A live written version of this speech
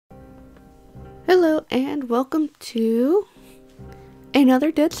Hello and welcome to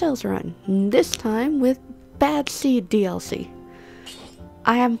another DeadCells run, this time with Bad Seed DLC.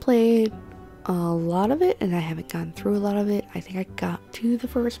 I haven't played a lot of it and I haven't gone through a lot of it. I think I got to the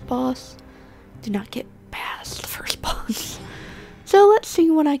first boss, did not get past the first boss. So let's see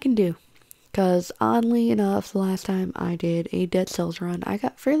what I can do. Because oddly enough, the last time I did a DeadCells run, I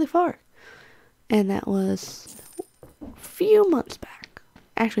got fairly far. And that was a few months back.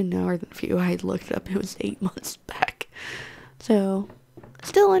 Actually, no, more than a few. I looked it up. It was 8 months back. So,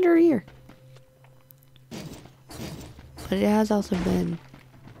 still under a year. But it has also been,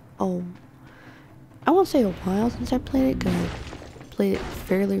 I won't say a while since I played it, because I played it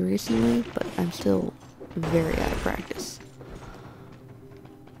fairly recently, but I'm still very out of practice.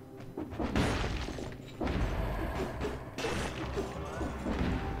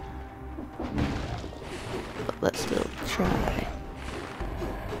 But let's still try.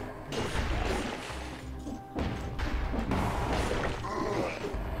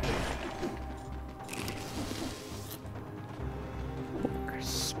 More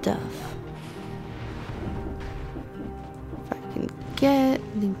stuff. If I can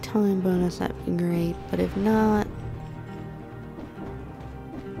get the time bonus, that'd be great, but if not,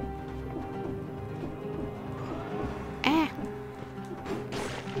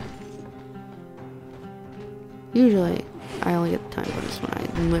 usually, I only get the time bonus when I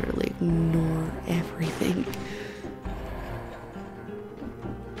literally ignore everything.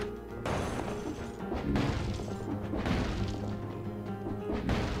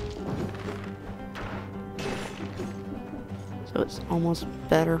 So it's almost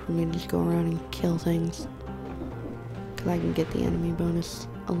better for me to just go around and kill things, because I can get the enemy bonus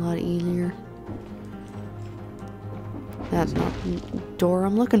a lot easier. That's not the door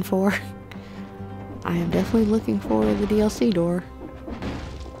I'm looking for. I am definitely looking for the DLC door.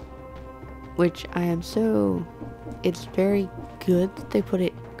 Which I am so... It's very good that they put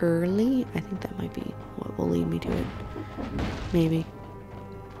it early. I think that might be what will lead me to it. Maybe.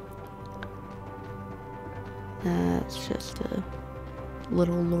 That's just a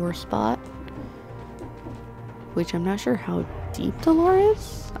little lore spot. Which I'm not sure how deep the lore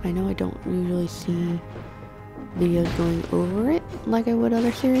is. I know I don't usually see videos going over it like I would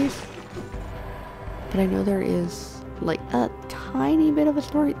other series. But I know there is, like, a tiny bit of a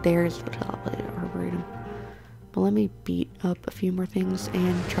story. There's the top of the Arboretum. But let me beat up a few more things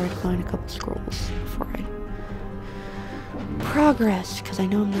and try to find a couple scrolls before I progress, because I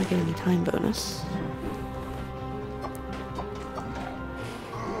know I'm not getting a time bonus.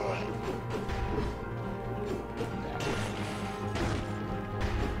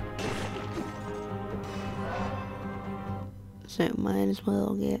 So might as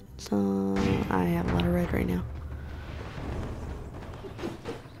well get some. I have a lot of red right now.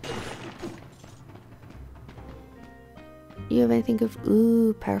 You have anything of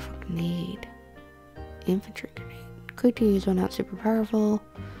powerful grenade. Infantry grenade. Quick to use when not super powerful.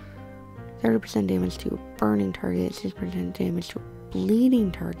 30% damage to a burning target, 6% damage to a bleeding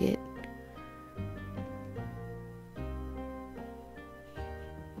target.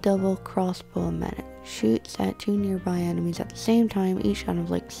 Double crossbow medic. Shoots at 2 nearby enemies at the same time. Each shot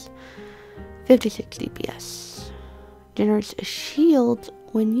inflicts 56 DPS. Generates a shield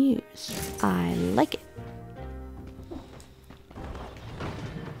when used. I like it.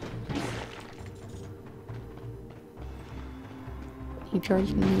 He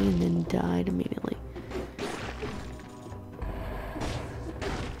charged me and then died immediately.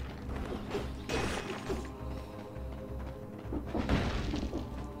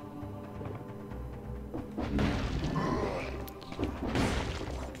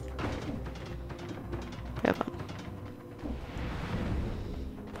 Have fun.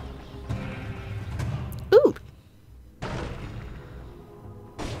 Ooh!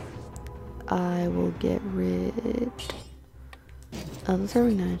 I will get rid of the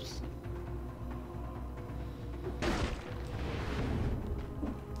throwing knives.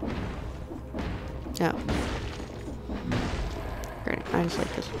 Oh. Great. I just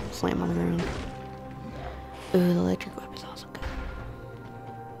like this slam on the ground. Ooh, the electric whip is also good.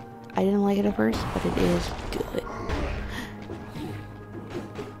 I didn't like it at first, but it is good.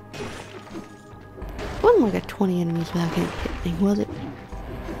 It wasn't like a 20 enemies without getting hit thing, was it?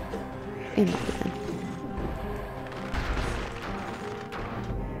 It might have been.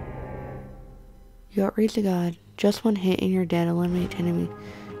 You got raised to God. Just one hit and you're dead. Eliminate 10 enemies.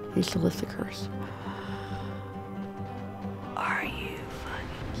 Needs to lift the curse. Are you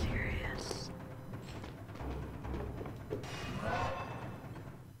fucking serious?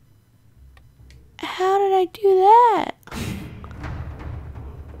 How did I do that?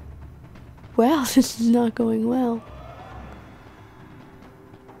 Wow, this is not going well.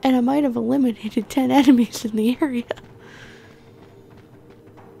 And I might have eliminated 10 enemies in the area.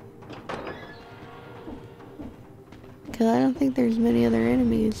 Because I don't think there's many other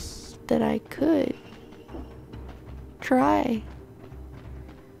enemies that I could try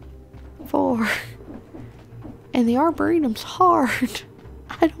for. And the Arboretum's hard.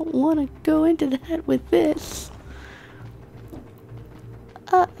 I don't want to go into that with this.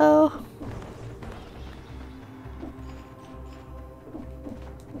 Uh-oh.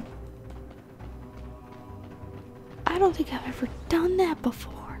 I don't think I've ever done that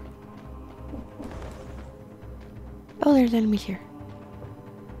before. Oh, there's enemies here.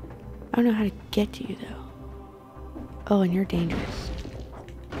 I don't know how to get to you, though. Oh, and you're dangerous.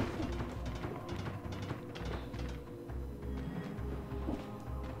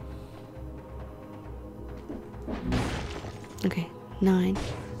 Okay, 9.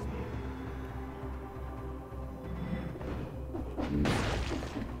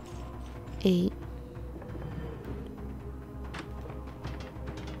 Eight.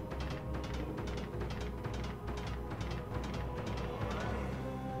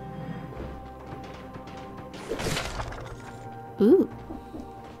 Ooh.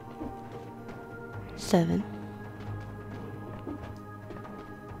 7.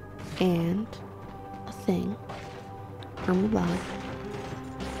 And a thing. Armor body.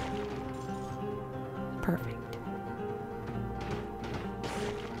 Perfect.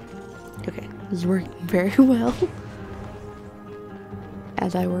 Okay, this is working very well.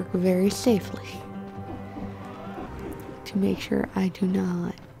 As I work very safely. To make sure I do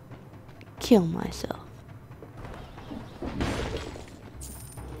not kill myself.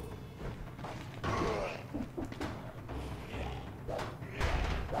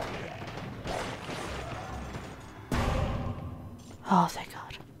 Oh, thank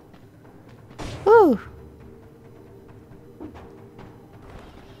God. Ooh.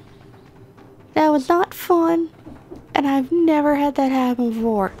 That was not fun. And I've never had that happen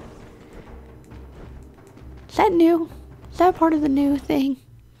before. Is that new? Is that part of the new thing?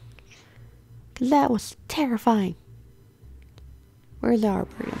 Because that was terrifying. Where's the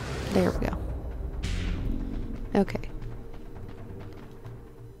Arboretum? There we go. Okay.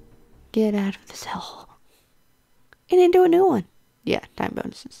 Get out of this hellhole. And into a new one. Yeah, time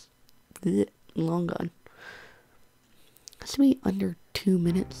bonuses. Blech, long gone. This will be under 2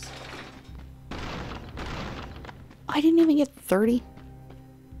 minutes. I didn't even get 30.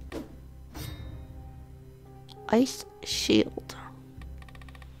 Ice shield.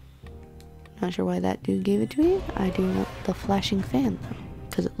 Not sure why that dude gave it to me. I do want the flashing fan though,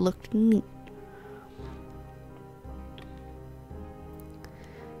 because it looked neat.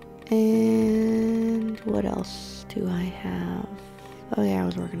 And what else do I have? Oh yeah, I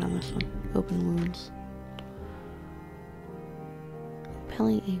was working on this one. Open wounds.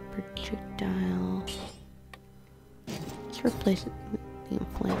 Repelling a projectile. Let's replace it with the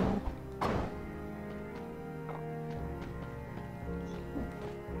inflatable.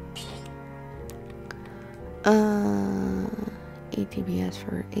 ATBS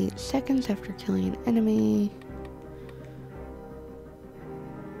for 8 seconds after killing an enemy.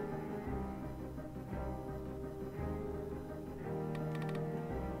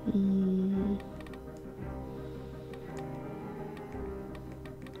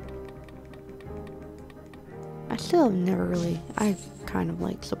 I still have never really, I kind of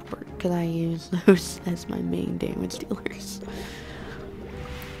like support because I use those as my main damage dealers.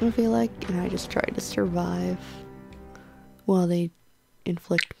 I feel like, and I just try to survive while they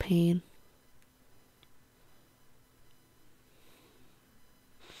inflict pain.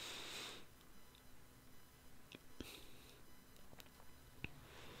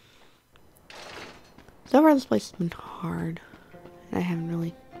 So far this place has been hard, and I haven't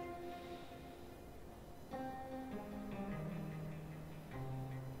really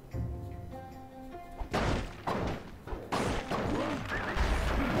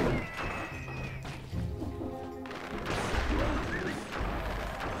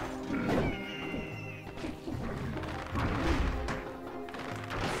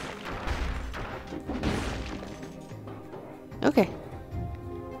Okay.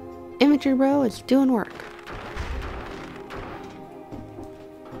 Imagery bro is doing work.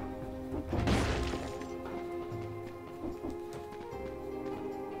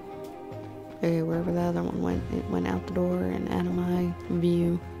 Okay, wherever the other one went, it went out the door and out of my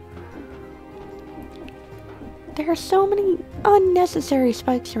view. There are so many unnecessary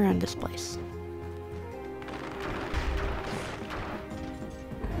spikes around this place.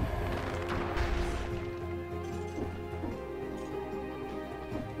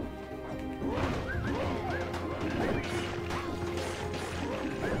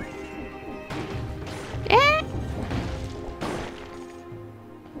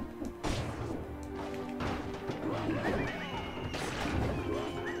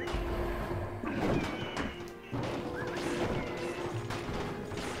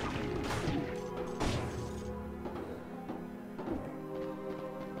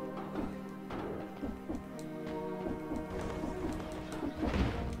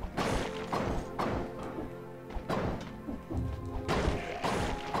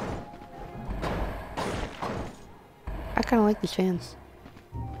 kind of like these fans.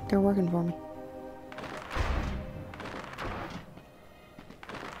 They're working for me.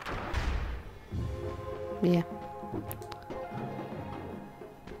 Yeah.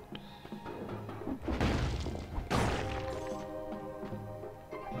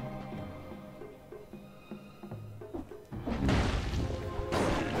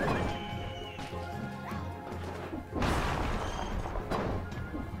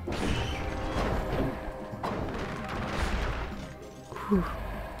 Whew.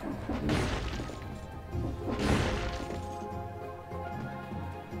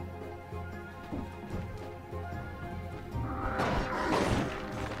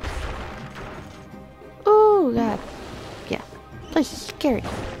 Oh god. Yeah. Place is scary.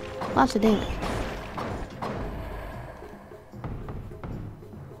 Lots of damage.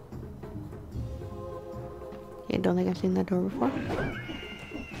 Yeah, don't think I've seen that door before.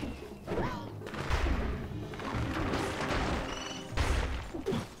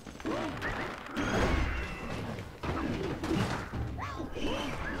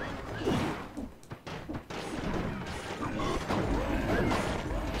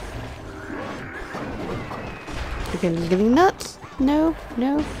 Okay, this is getting nuts. No,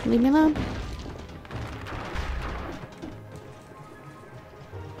 no, leave me alone.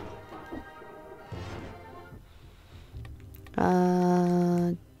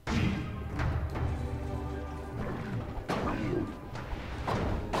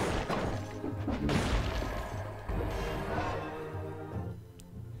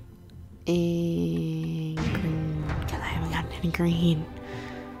 And green. God, I haven't gotten any green.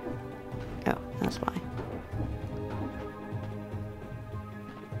 Oh, that's why.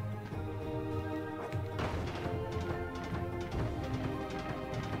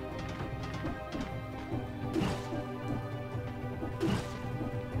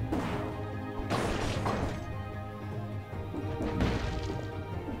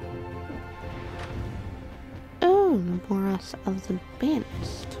 Oh, the Boros of the Banished.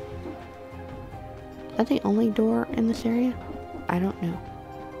 Is that the only door in this area? I don't know.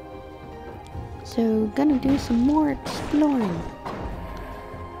 So, gonna do some more exploring.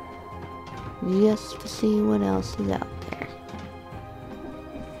 Just to see what else is out there.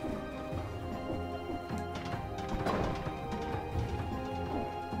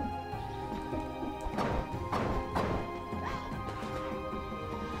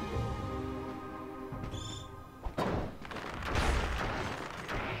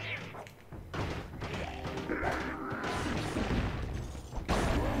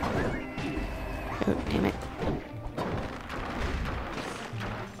 Oh, damn it.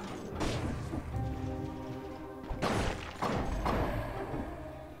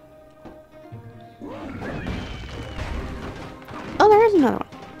 Oh, there is another one.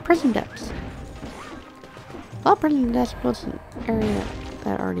 Prison depths. Well, prison depths was an area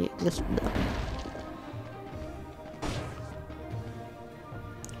that already existed, though.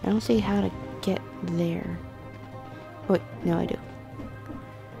 I don't see how to get there. Wait, no, I do.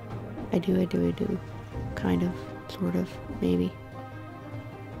 I do. Kind of, sort of, maybe.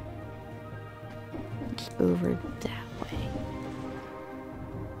 It's over that way.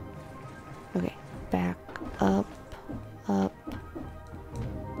 Okay, back up. Up.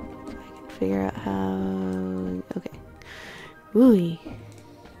 I can figure out how... Okay. Wooey.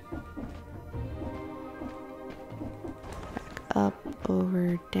 Back up,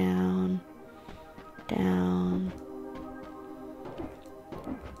 over, down. Down.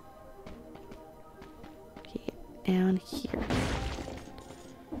 Okay, down here.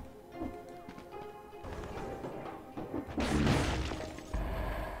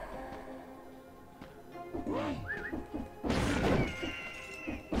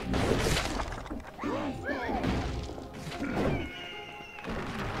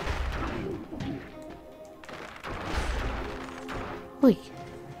 Wait.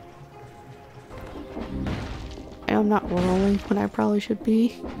 I'm not rolling when I probably should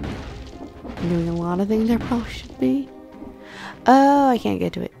be. I'm doing a lot of things I probably should be. Oh, I can't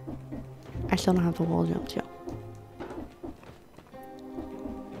get to it. I still don't have the wall jump, so.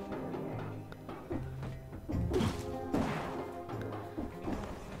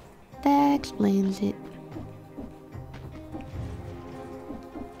 That explains it.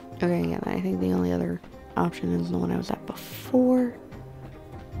 Okay, yeah, I think the only other option is the one I was at before.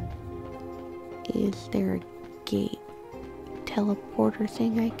 Is there a gate teleporter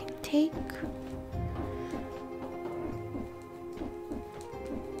thing I can take?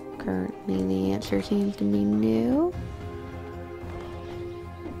 Currently the answer seems to be no.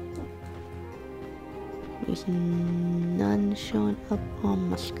 There's none showing up on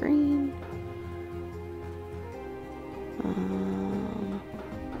my screen.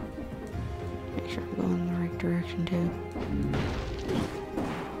 reaction too.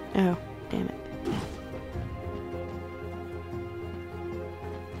 Oh, damn it.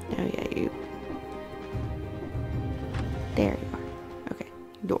 Oh yeah, you. There you are. Okay,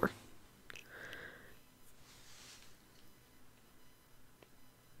 door.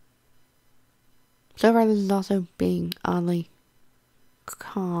 So far this is also being oddly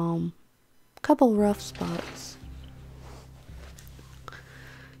calm. Couple rough spots.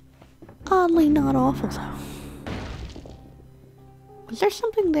 Oddly not awful though. Was there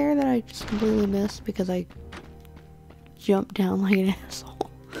something there that I just completely missed because I jumped down like an asshole?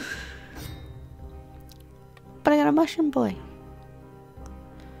 But I got a mushroom boy.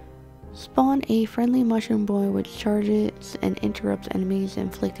 Spawn a friendly mushroom boy which charges and interrupts enemies,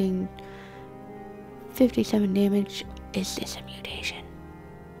 inflicting 57 damage. Is this a mutation?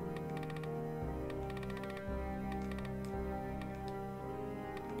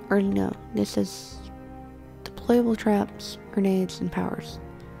 Or no, this is deployable traps, grenades, and powers.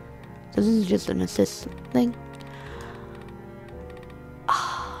 So this is just an assist thing.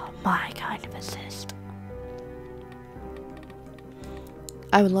 Ah, my kind of assist.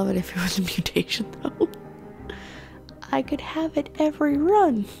 I would love it if it was a mutation though. I could have it every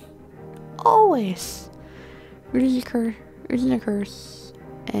run. Always. Reducing a curse.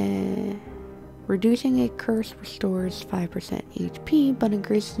 Reducing a curse restores 5% HP, but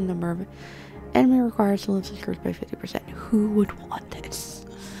increases the number of enemy requires to lift the curse by 50%. Who would want this?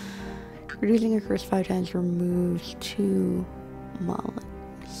 Reducing a curse 5 times removes 2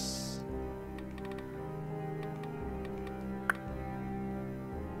 mollies.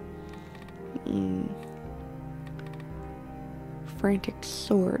 Frantic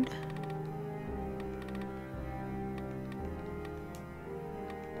sword.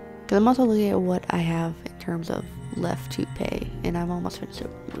 Because I'm also looking at what I have in terms of left to pay, and I'm almost finished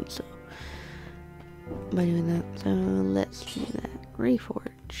it, so by doing that, so let's do that.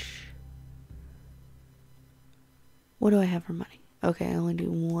 Reforge. What do I have for money? Okay, I only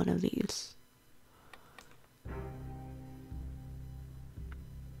do one of these.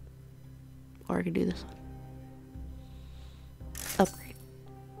 Or I could do this one. Upgrade.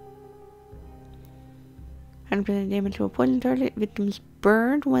 100% damage to a poison target. Victims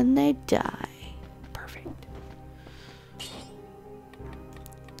burned when they die. Perfect.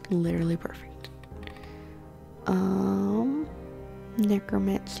 Literally perfect.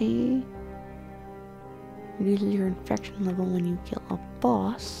 Necromancy. Reduces your infection level when you kill a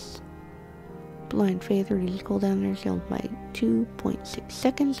boss. Blind Faith reduces cooldown energy by 2.6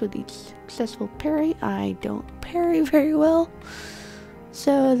 seconds with each successful parry. I don't parry very well,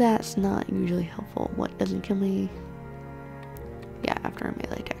 so that's not usually helpful. What doesn't kill me? Yeah, after a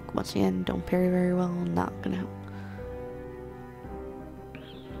melee attack. Once again, don't parry very well, not gonna help.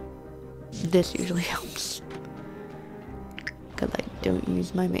 This usually helps, because I don't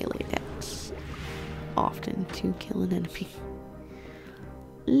use my melee attacks often to kill an enemy.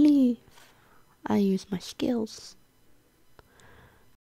 Leave. I use my skills.